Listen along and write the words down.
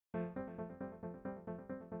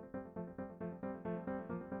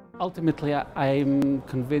Ultimately, I'm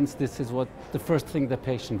convinced this is what the first thing the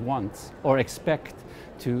patient wants or expect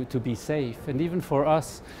to be safe. And even for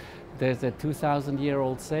us, there's a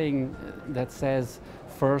 2,000-year-old saying that says,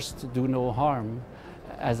 first, do no harm.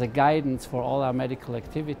 As a guidance for all our medical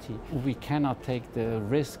activity, we cannot take the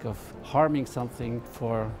risk of harming something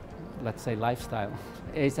for, let's say, lifestyle.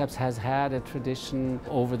 ASAPS has had a tradition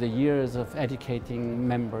over the years of educating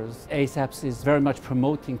members. ASAPS is very much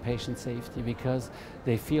promoting patient safety because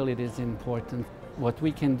they feel it is important. What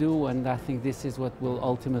we can do, and I think this is what will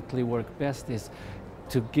ultimately work best, is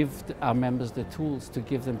to give our members the tools, to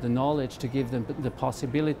give them the knowledge, to give them the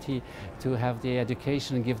possibility to have the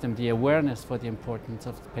education and give them the awareness for the importance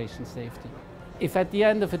of patient safety. If at the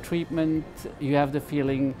end of a treatment you have the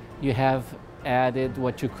feeling you have added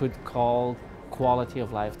what you could call quality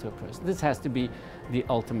of life to a person, this has to be the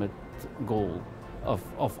ultimate goal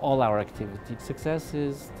of all our activity. Success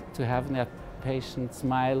is to have that patient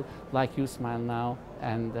smile like you smile now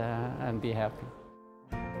and be happy.